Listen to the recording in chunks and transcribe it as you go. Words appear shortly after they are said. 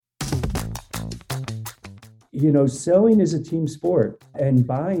Selling is a team sport and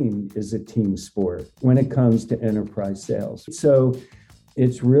buying is a team sport when it comes to enterprise sales. So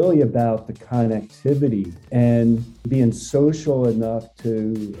it's really about the connectivity and being social enough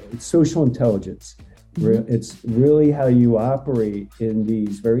it's social intelligence. It's really how you operate in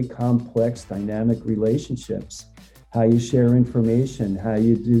these very complex, dynamic relationships, how you share information, how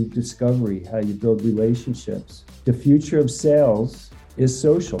you do discovery, how you build relationships. The future of sales is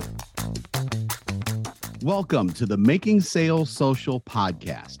social. Welcome to the Making Sales Social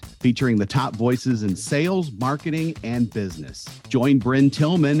podcast, featuring the top voices in sales, marketing, and business. Join Bryn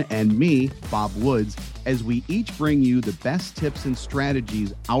Tillman and me, Bob Woods, as we each bring you the best tips and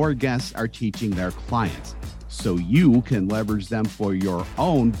strategies our guests are teaching their clients, so you can leverage them for your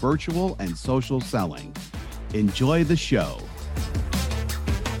own virtual and social selling. Enjoy the show.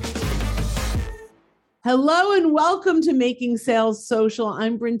 Hello and welcome to Making Sales Social.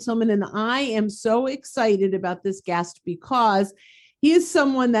 I'm Bryn Tillman, and I am so excited about this guest because he is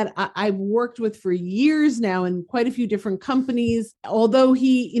someone that I've worked with for years now in quite a few different companies. Although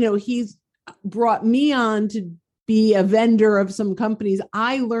he's brought me on to be a vendor of some companies,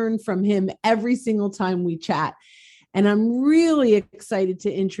 I learn from him every single time we chat. And I'm really excited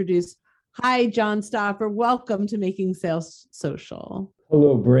to introduce, hi, John Stauffer. Welcome to Making Sales Social.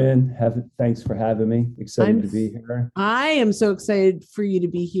 Hello, Bryn. Thanks for having me. Excited to be here. I am so excited for you to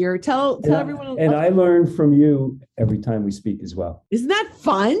be here. Tell everyone. And I learn from you every time we speak as well. Isn't that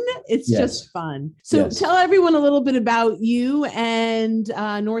fun? It's just fun. So yes. Tell everyone a little bit about you and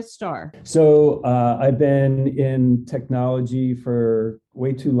North Star. So I've been in technology for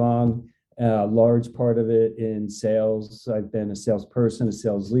way too long. A large part of it in sales. I've been a salesperson, a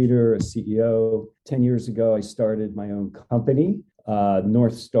sales leader, a CEO. 10 years ago, I started my own company,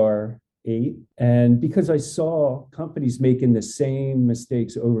 North Star 8. And because I saw companies making the same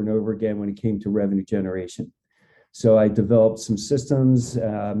mistakes over and over again when it came to revenue generation. So I developed some systems,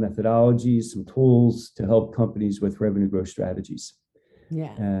 methodologies, some tools to help companies with revenue growth strategies.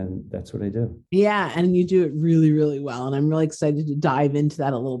 Yeah. And that's what I do. Yeah. And you do it really, really well. And I'm really excited to dive into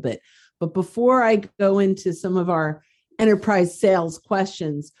that a little bit. But before I go into some of our enterprise sales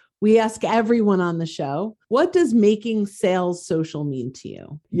questions, we ask everyone on the show, what does making sales social mean to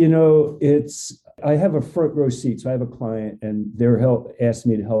you? I have a front row seat. So I have a client and asked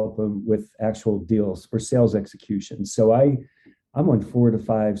me to help them with actual deals for sales execution. So I'm on 4 to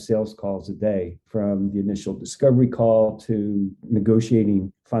 5 sales calls a day, from the initial discovery call to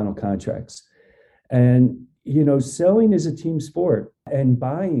negotiating final contracts. And selling is a team sport and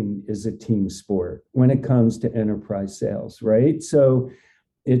buying is a team sport when it comes to enterprise sales, right? So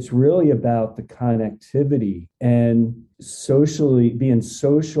it's really about the connectivity and being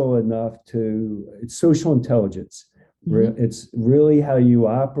social enough it's social intelligence. Mm-hmm. It's really how you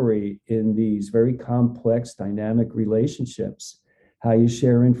operate in these very complex, dynamic relationships, how you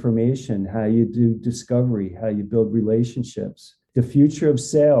share information, how you do discovery, how you build relationships. The future of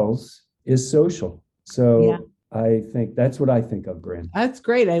sales is social. So yeah. I think that's what I think of, Bryn. That's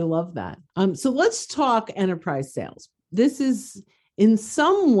great. I love that. So let's talk enterprise sales. This is in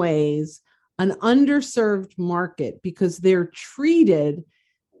some ways an underserved market because they're treated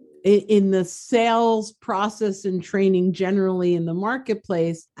in the sales process and training generally in the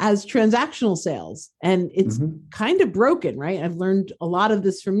marketplace as transactional sales. And it's kind of broken, right? I've learned a lot of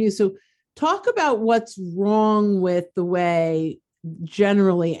this from you. So talk about what's wrong with the way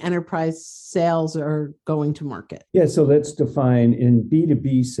generally enterprise sales are going to market. Yeah, so let's define in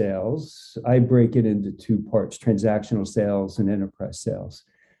B2B sales, I break it into 2 parts, transactional sales and enterprise sales.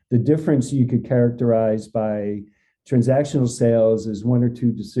 The difference you could characterize by transactional sales is 1 or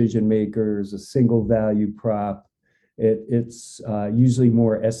 2 decision makers, a single value prop. It's usually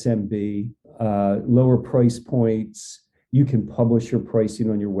more SMB, lower price points. You can publish your pricing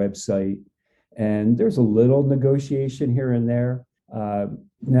on your website, and there's a little negotiation here and there.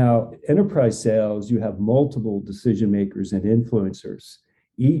 Now, enterprise sales, you have multiple decision makers and influencers.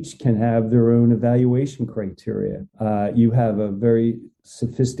 Each can have their own evaluation criteria. You have a very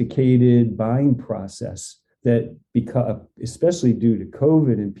sophisticated buying process that, especially due to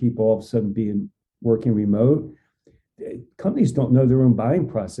COVID and people all of a sudden working remote, companies don't know their own buying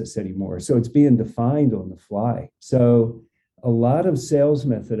process anymore. So it's being defined on the fly. So a lot of sales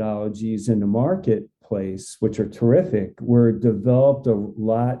methodologies in the marketplace, which are terrific, were developed a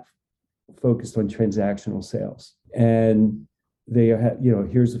lot focused on transactional sales. And they have,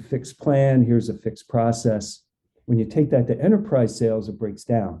 here's a fixed plan, here's a fixed process. When you take that to enterprise sales, it breaks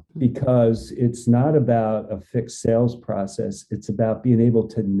down because it's not about a fixed sales process. It's about being able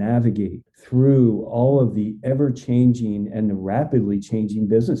to navigate through all of the ever-changing and the rapidly changing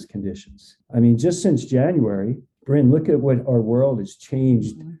business conditions. I mean, just since January, Bryn, look at what our world has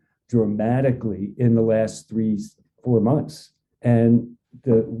changed dramatically in the last 3-4 months. And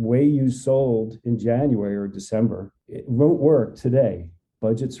the way you sold in January or December, it won't work today.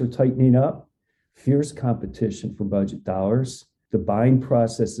 Budgets are tightening up, fierce competition for budget dollars. The buying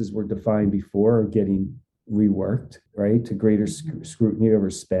processes were defined before are getting reworked, right, to greater scrutiny over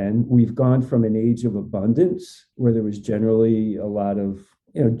spend. We've gone from an age of abundance where there was generally a lot of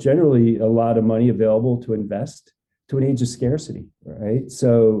money available to invest to an age of scarcity, right?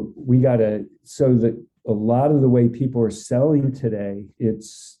 So a lot of the way people are selling today,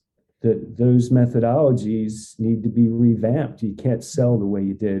 it's that those methodologies need to be revamped. You can't sell the way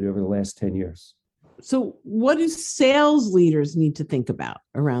you did over the last 10 years. So what do sales leaders need to think about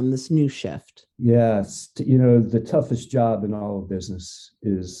around this new shift? Yes. The toughest job in all of business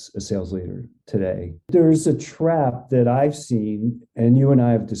is a sales leader today. There's a trap that I've seen, and you and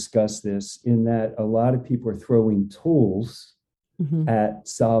I have discussed this, in that a lot of people are throwing tools at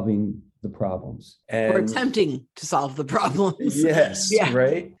solving the problems. Or attempting to solve the problems. Yes, yeah.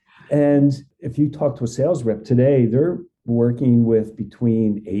 Right? And if you talk to a sales rep today, they're working with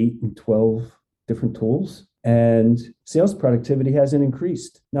between 8 and 12 different tools, and sales productivity hasn't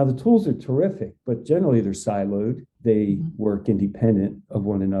increased. Now, the tools are terrific, but generally they're siloed. They work independent of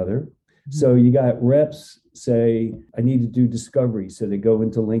one another. So you got reps say, I need to do discovery. So they go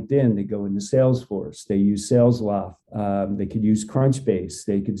into LinkedIn, they go into Salesforce, they use SalesLoft, they could use Crunchbase,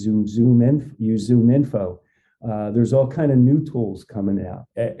 they could use ZoomInfo. There's all kind of new tools coming out.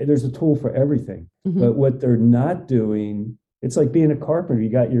 There's a tool for everything. But what they're not doing, it's like being a carpenter. You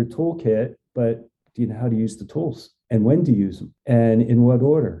got your toolkit, but do you know how to use the tools and when to use them and in what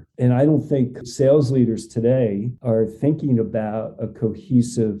order? And I don't think sales leaders today are thinking about a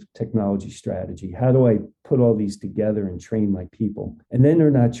cohesive technology strategy. How do I put all these together and train my people? And then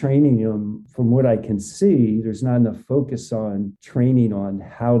they're not training them. From what I can see, there's not enough focus on training on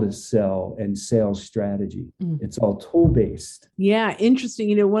how to sell and sales strategy. It's all tool-based. Yeah,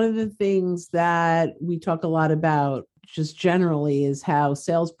 interesting. One of the things that we talk a lot about just generally is how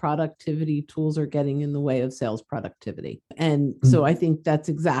sales productivity tools are getting in the way of sales productivity. And so I think that's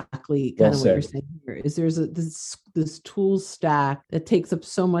exactly kind of what you're saying here is there's this tool stack that takes up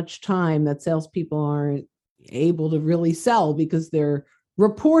so much time that salespeople aren't able to really sell because they're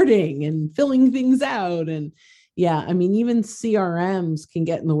reporting and filling things out. And even CRMs can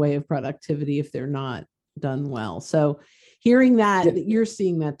get in the way of productivity if they're not done well. So hearing that you're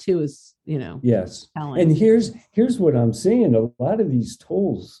seeing that too is, yes. telling. And here's what I'm seeing. A lot of these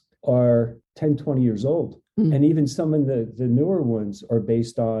tools are 10, 20 years old. And even some of the newer ones are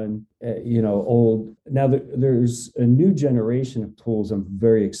based on, old. Now there's a new generation of tools I'm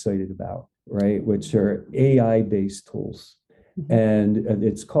very excited about, right? Which are AI-based tools. And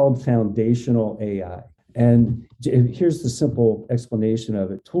it's called foundational AI. And here's the simple explanation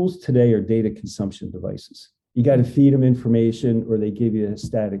of it. Tools today are data consumption devices. You got to feed them information or they give you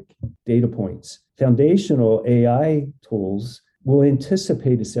static data points. Foundational AI tools will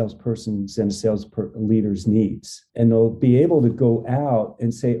anticipate a salesperson's and a sales leader's needs. And they'll be able to go out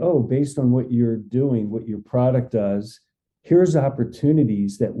and say, based on what you're doing, what your product does, here's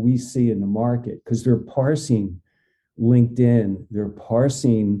opportunities that we see in the market, because they're parsing LinkedIn, they're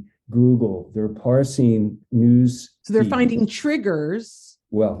parsing Google, they're parsing news. So they're finding triggers.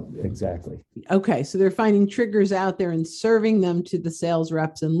 Well, exactly. Okay. So they're finding triggers out there and serving them to the sales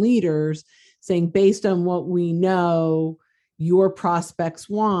reps and leaders, saying, based on what we know your prospects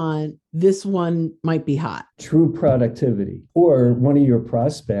want, this one might be hot. True productivity. Or one of your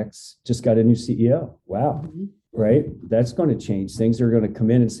prospects just got a new CEO. Wow. Right? That's going to change. Things are going to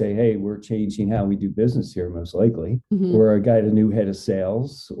come in and say, hey, we're changing how we do business here, most likely. Or a new head of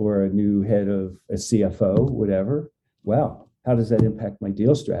sales or a new head of a CFO, whatever. Wow. How does that impact my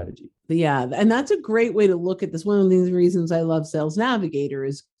deal strategy? Yeah. And that's a great way to look at this. One of the reasons I love Sales Navigator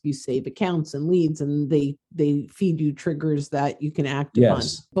is you save accounts and leads and they feed you triggers that you can act upon.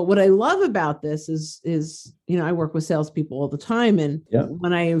 But what I love about this is, I work with salespeople all the time. And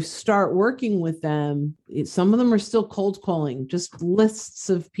when I start working with them, some of them are still cold calling, just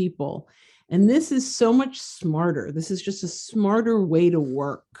lists of people. And this is so much smarter. This is just a smarter way to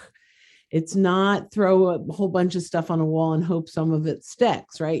work. It's not throw a whole bunch of stuff on a wall and hope some of it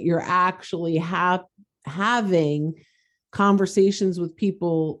sticks, right? You're actually having conversations with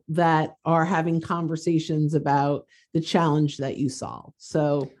people that are having conversations about the challenge that you solve.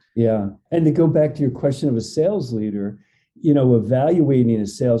 So Yeah. And to go back to your question of a sales leader, you know, evaluating a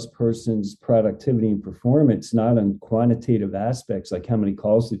salesperson's productivity and performance, not on quantitative aspects like how many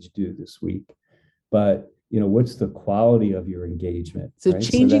calls did you do this week, but, you know, what's the quality of your engagement? So right?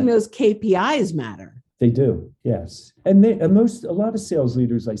 changing those KPIs matter. They do, yes. And a lot of sales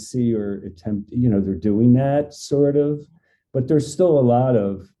leaders I see are they're doing that sort of, but there's still a lot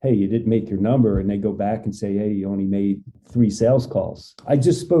of, hey, you didn't make your number. And they go back and say, hey, you only made 3 sales calls. I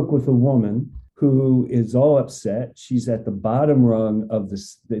just spoke with a woman who is all upset. She's at the bottom rung of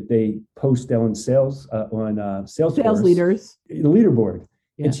this that they post on Salesforce. Sales leaders. Leaderboard.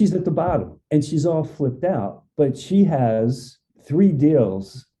 Yeah. And she's at the bottom and she's all flipped out. But she has 3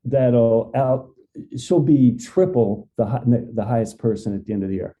 deals she'll be triple the highest person at the end of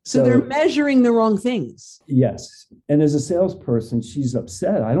the year. So they're measuring the wrong things. Yes. And as a salesperson, she's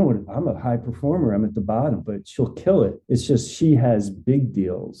upset. I'm a high performer. I'm at the bottom, but she'll kill it. It's just she has big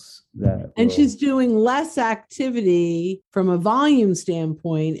deals she's doing less activity from a volume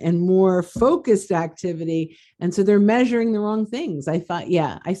standpoint and more focused activity. And so they're measuring the wrong things. I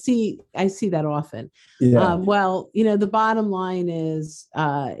see that often. Yeah. Well, you know, the bottom line is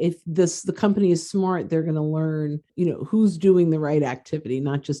if the company is smart, they're going to learn, you know, who's doing the right activity,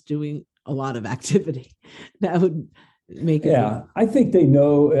 not just doing a lot of activity. That would make it. Yeah, I think they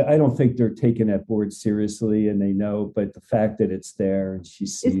know. I don't think they're taking that board seriously, and they know. But the fact that it's there and she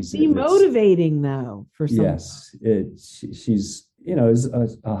sees it's demotivating, though, for someone. Yes, she's as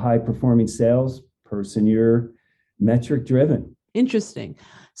a high performing sales person, you're metric driven. Interesting.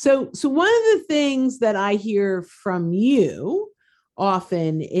 So one of the things that I hear from you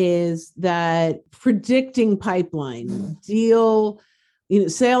often is that predicting pipeline deal,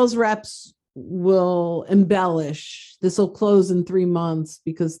 sales reps will embellish. This will close in 3 months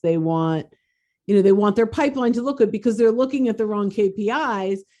because they want their pipeline to look good because they're looking at the wrong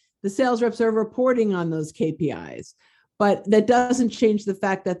KPIs. The sales reps are reporting on those KPIs, but that doesn't change the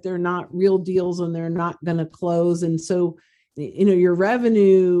fact that they're not real deals and they're not going to close. And so, your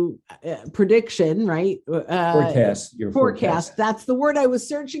revenue prediction, right? Forecast. That's the word I was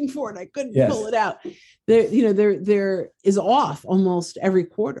searching for, and I couldn't pull it out. There is off almost every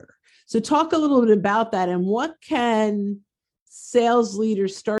quarter. So talk a little bit about that and what can sales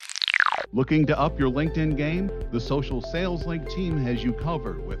leaders start. Looking to up your LinkedIn game? The Social Sales Link team has you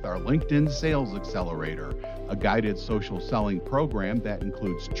covered with our LinkedIn Sales Accelerator, a guided social selling program that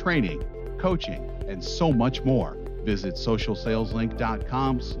includes training, coaching, and so much more. Visit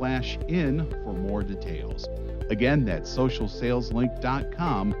socialsaleslink.com/in for more details. Again, that's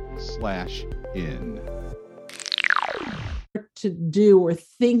socialsaleslink.com/in. To do or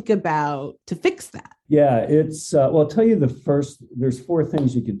think about to fix that? Yeah, it's, I'll tell you there's 4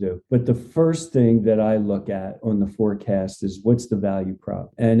 things you could do. But the first thing that I look at on the forecast is what's the value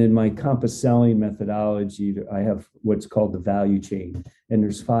prop? And in my Compass selling methodology, I have what's called the value chain. And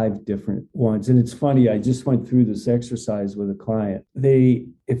there's 5 different ones. And it's funny, I just went through this exercise with a client.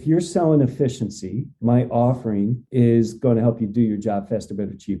 If you're selling efficiency, my offering is going to help you do your job faster,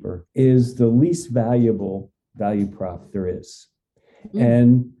 better, cheaper, is the least valuable value prop there is.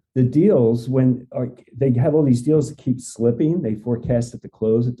 And the deals, they have all these deals that keep slipping, they forecast it to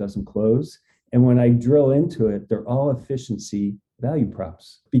close, it doesn't close. And when I drill into it, they're all efficiency value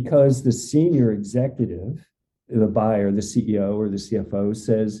props because the senior executive, the buyer, the CEO or the CFO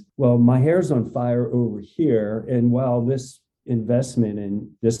says, well, my hair's on fire over here. And while this investment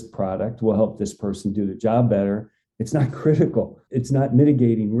in this product will help this person do the job better, it's not critical. It's not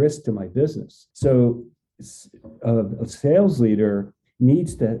mitigating risk to my business. So a sales leader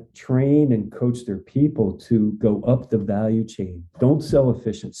needs to train and coach their people to go up the value chain. Don't sell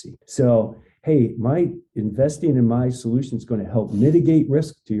efficiency. So, hey, my investing in my solution is going to help mitigate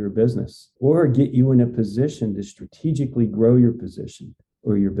risk to your business or get you in a position to strategically grow your position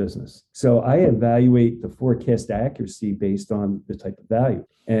or your business. So I evaluate the forecast accuracy based on the type of value.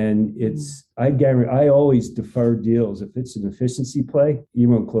 And I always defer deals. If it's an efficiency play, you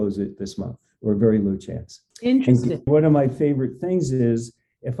won't close it this month or very low chance. Interesting. And one of my favorite things is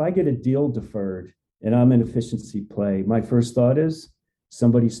if I get a deal deferred and I'm an efficiency play, my first thought is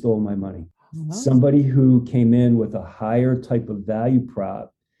somebody stole my money. Mm-hmm. Somebody who came in with a higher type of value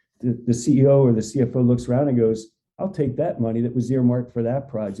prop. The CEO or the CFO looks around and goes, I'll take that money that was earmarked for that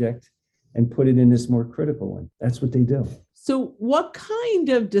project and put it in this more critical one. That's what they do. So what kind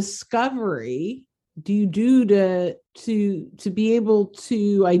of discovery do you do to be able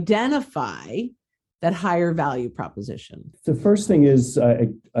to identify that higher value proposition? The first thing is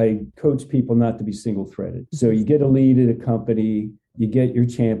I coach people not to be single-threaded. So you get a lead at a company, you get your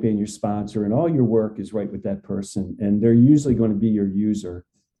champion, your sponsor, and all your work is right with that person. And they're usually going to be your user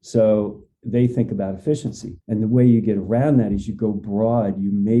So they think about efficiency. And the way you get around that is you go broad,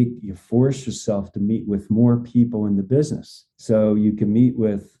 you force yourself to meet with more people in the business. So you can meet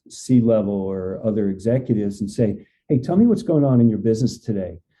with C-level or other executives and say, hey, tell me what's going on in your business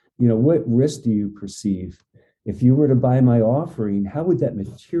today. What risk do you perceive? If you were to buy my offering, how would that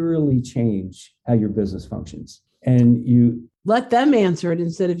materially change how your business functions? And you let them answer it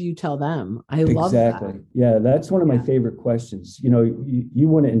instead of you tell them. I love that. Exactly. Yeah, that's one of my favorite questions. You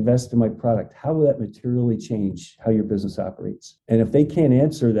want to invest in my product. How will that materially change how your business operates? And if they can't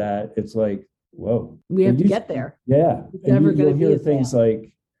answer that, it's like, whoa. We have to get there. Yeah. It's never going to be hear things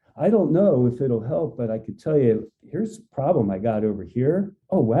like, I don't know if it'll help, but I could tell you, here's a problem I got over here.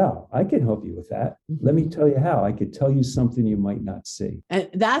 Oh, wow, I can help you with that. Mm-hmm. Let me tell you how. I could tell you something you might not see. And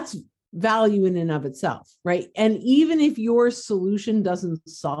that's value in and of itself, right? And even if your solution doesn't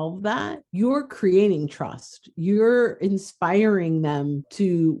solve that, you're creating trust. You're inspiring them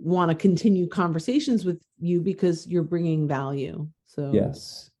to want to continue conversations with you because you're bringing value. So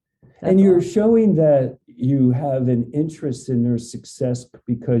yes. And you're showing that you have an interest in their success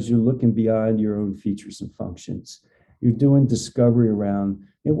because you're looking beyond your own features and functions. You're doing discovery around,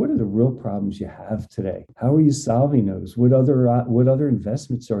 what are the real problems you have today? How are you solving those? What other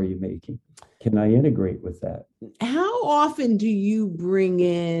investments are you making? Can I integrate with that? How often do you bring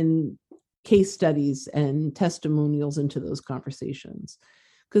in case studies and testimonials into those conversations?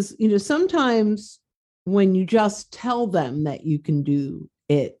 Because, sometimes when you just tell them that you can do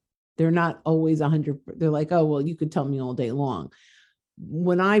it, they're not always 100. They're like, oh, well, you could tell me all day long.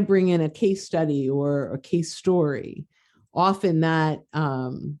 When I bring in a case study or a case story, often that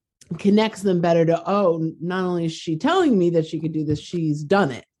connects them better to, oh, not only is she telling me that she could do this, she's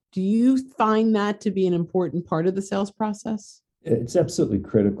done it. Do you find that to be an important part of the sales process? It's absolutely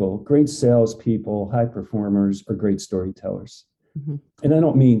critical. Great salespeople, high performers are great storytellers. Mm-hmm. And I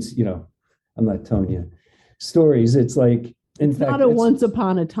don't mean, I'm not telling you stories. It's like, it's not a once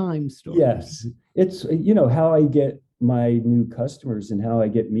upon a time story. Yes. It's, how I get my new customers and how I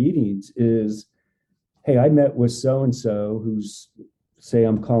get meetings is, hey, I met with so-and-so who's, say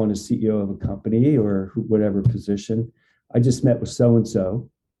I'm calling a CEO of a company or whatever position. I just met with so-and-so.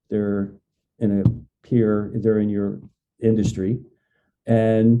 They're they're in your industry.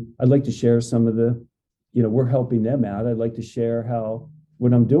 And I'd like to share some of the, we're helping them out. I'd like to share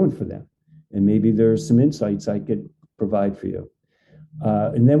what I'm doing for them. And maybe there's some insights I could provide for you.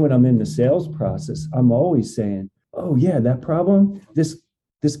 And then when I'm in the sales process, I'm always saying, oh yeah, that problem, this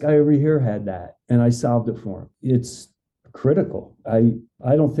guy over here had that and I solved it for him. It's critical. I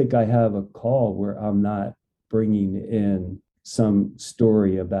don't think I have a call where I'm not bringing in some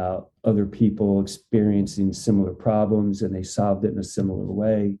story about other people experiencing similar problems and they solved it in a similar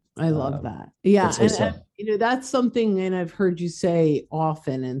way. I love that. Yeah. And that's something, and I've heard you say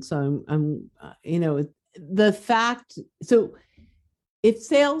often. And so I'm the fact, so if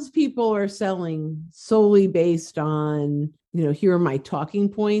salespeople are selling solely based on, here are my talking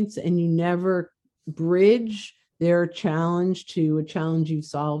points, and you never bridge their challenge to a challenge you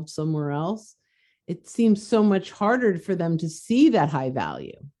solved somewhere else, it seems so much harder for them to see that high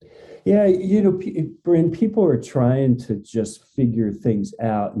value. Yeah, Bryn, people are trying to just figure things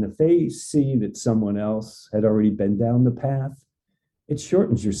out. And if they see that someone else had already been down the path, it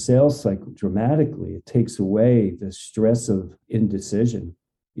shortens your sales cycle dramatically. It takes away the stress of indecision.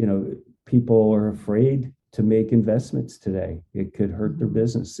 People are afraid to make investments today. It could hurt their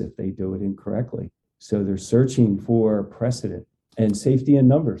business if they do it incorrectly. So they're searching for precedent and safety in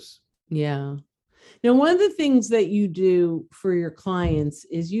numbers. Yeah. Now, one of the things that you do for your clients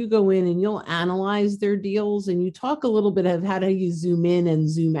is you go in and you'll analyze their deals, and you talk a little bit of how do you zoom in and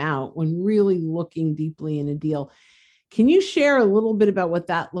zoom out when really looking deeply in a deal. Can you share a little bit about what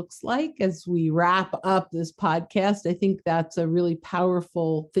that looks like as we wrap up this podcast? I think that's a really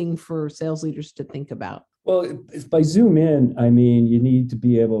powerful thing for sales leaders to think about. Well, by zoom in, I mean, you need to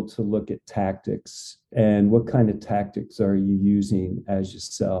be able to look at tactics and what kind of tactics are you using as you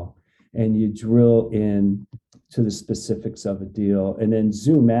sell. And you drill in to the specifics of a deal, and then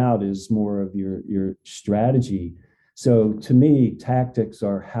zoom out is more of your strategy. So to me, tactics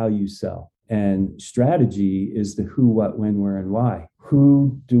are how you sell, and strategy is the who, what, when, where, and why.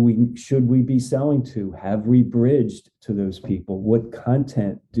 Who should we be selling to? Have we bridged to those people? What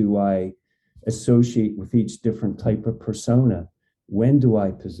content do I associate with each different type of persona? When do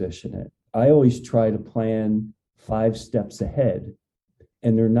I position it? I always try to plan 5 steps ahead.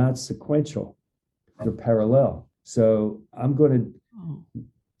 And they're not sequential, they're parallel. So I'm going to,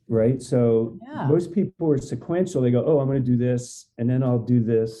 right? So most people are sequential. They go, oh, I'm going to do this, and then I'll do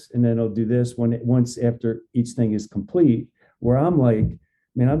this, and then I'll do this once after each thing is complete, where I'm like,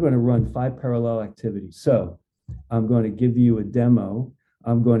 Man, I'm going to run 5 parallel activities. So I'm going to give you a demo.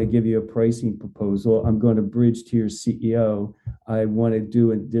 I'm going to give you a pricing proposal. I'm going to bridge to your CEO. I want to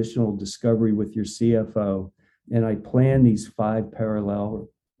do additional discovery with your CFO. And I plan these 5 parallel,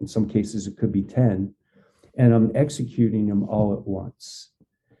 in some cases it could be 10, and I'm executing them all at once.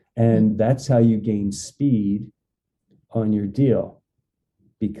 And that's how you gain speed on your deal,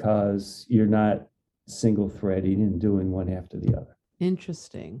 because you're not single threading and doing one after the other.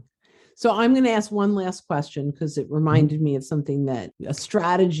 Interesting. So I'm going to ask one last question because it reminded me of something a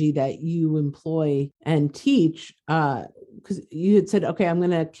strategy that you employ and teach, because you had said, okay, I'm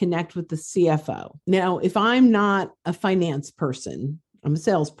going to connect with the CFO. Now, if I'm not a finance person, I'm a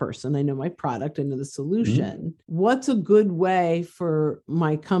salesperson, I know my product, I know the solution. What's a good way for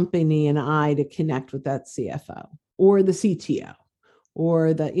my company and I to connect with that CFO or the CTO?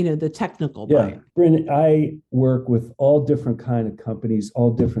 Or the technical buyer? Bryn, I work with all different kind of companies,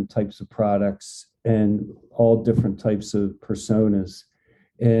 all different types of products, and all different types of personas.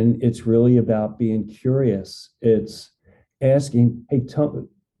 And it's really about being curious. It's asking, hey,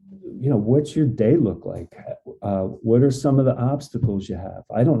 what's your day look like? What are some of the obstacles you have?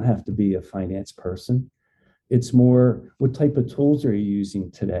 I don't have to be a finance person. It's more, what type of tools are you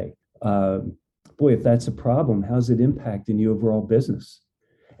using today? Boy, if that's a problem, how's it impacting the overall business?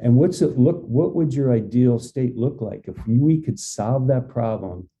 And what would your ideal state look like? If we could solve that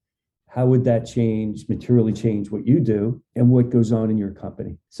problem, how would that materially change what you do and what goes on in your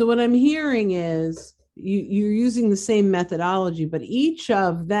company? So what I'm hearing is you're using the same methodology, but each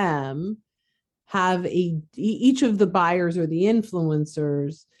of them each of the buyers or the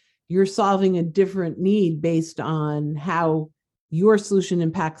influencers, you're solving a different need based on how your solution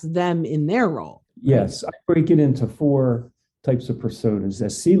impacts them in their role. Yes, I break it into 4 types of personas. A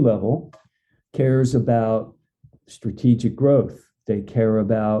C-level cares about strategic growth. They care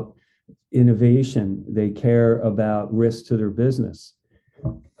about innovation. They care about risk to their business.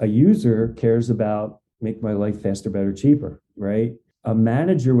 A user cares about make my life faster, better, cheaper, right? A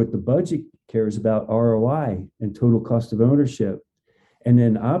manager with the budget cares about ROI and total cost of ownership. And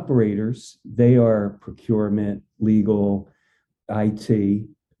then operators, they are procurement, legal, IT.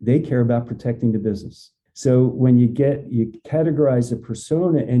 They care about protecting the business. So when you categorize a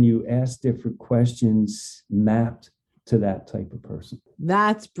persona and you ask different questions mapped to that type of person.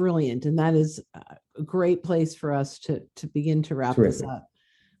 That's brilliant. And that is a great place for us to begin to wrap this up.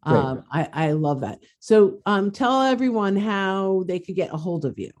 I love that. So tell everyone how they could get a hold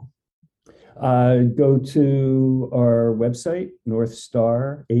of you. Go to our website,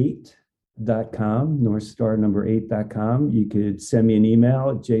 northstar8.com, northstar8.com. You could send me an email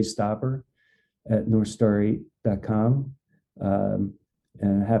at jstopper@northstar8.com. And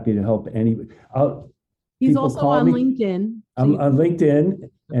I'm happy to help anybody. He's also on LinkedIn. I'm on LinkedIn,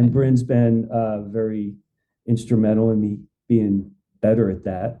 and Bryn's been very instrumental in me being better at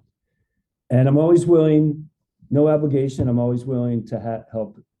that. And I'm always willing, no obligation, I'm always willing to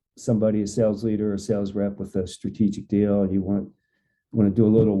help somebody, a sales leader or sales rep, with a strategic deal, and you want to do a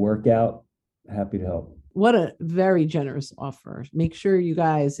little workout, happy to help. What a very generous offer. Make sure you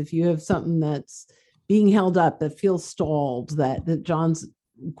guys, if you have something that's being held up, that feels stalled, that John's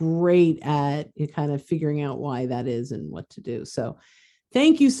great at kind of figuring out why that is and what to do. So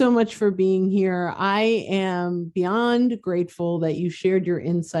thank you so much for being here. I am beyond grateful that you shared your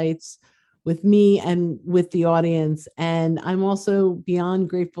insights with me and with the audience. And I'm also beyond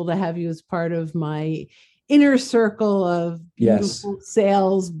grateful to have you as part of my inner circle of beautiful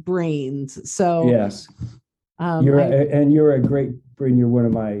sales brains. So yes, you're a great, Bryn, you're one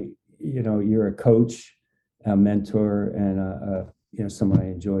of my, you're a coach, a mentor, and someone I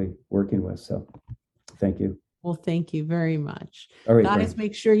enjoy working with. So thank you. Well, thank you very much. All right, guys,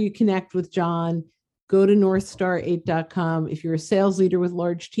 make sure you connect with John. Go to northstar8.com. If you're a sales leader with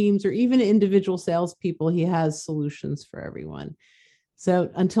large teams or even individual salespeople, he has solutions for everyone.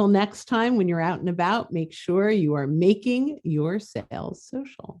 So until next time, when you're out and about, make sure you are making your sales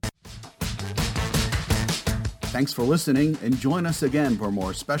social. Thanks for listening, and join us again for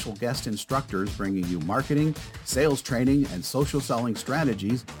more special guest instructors bringing you marketing, sales training, and social selling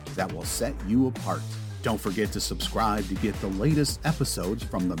strategies that will set you apart. Don't forget to subscribe to get the latest episodes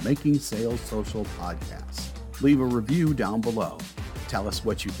from the Making Sales Social podcast. Leave a review down below. Tell us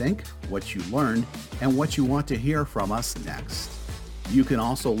what you think, what you learned, and what you want to hear from us next. You can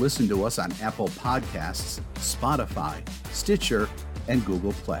also listen to us on Apple Podcasts, Spotify, Stitcher, and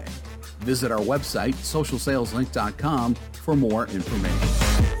Google Play. Visit our website, socialsaleslink.com, for more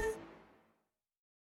information.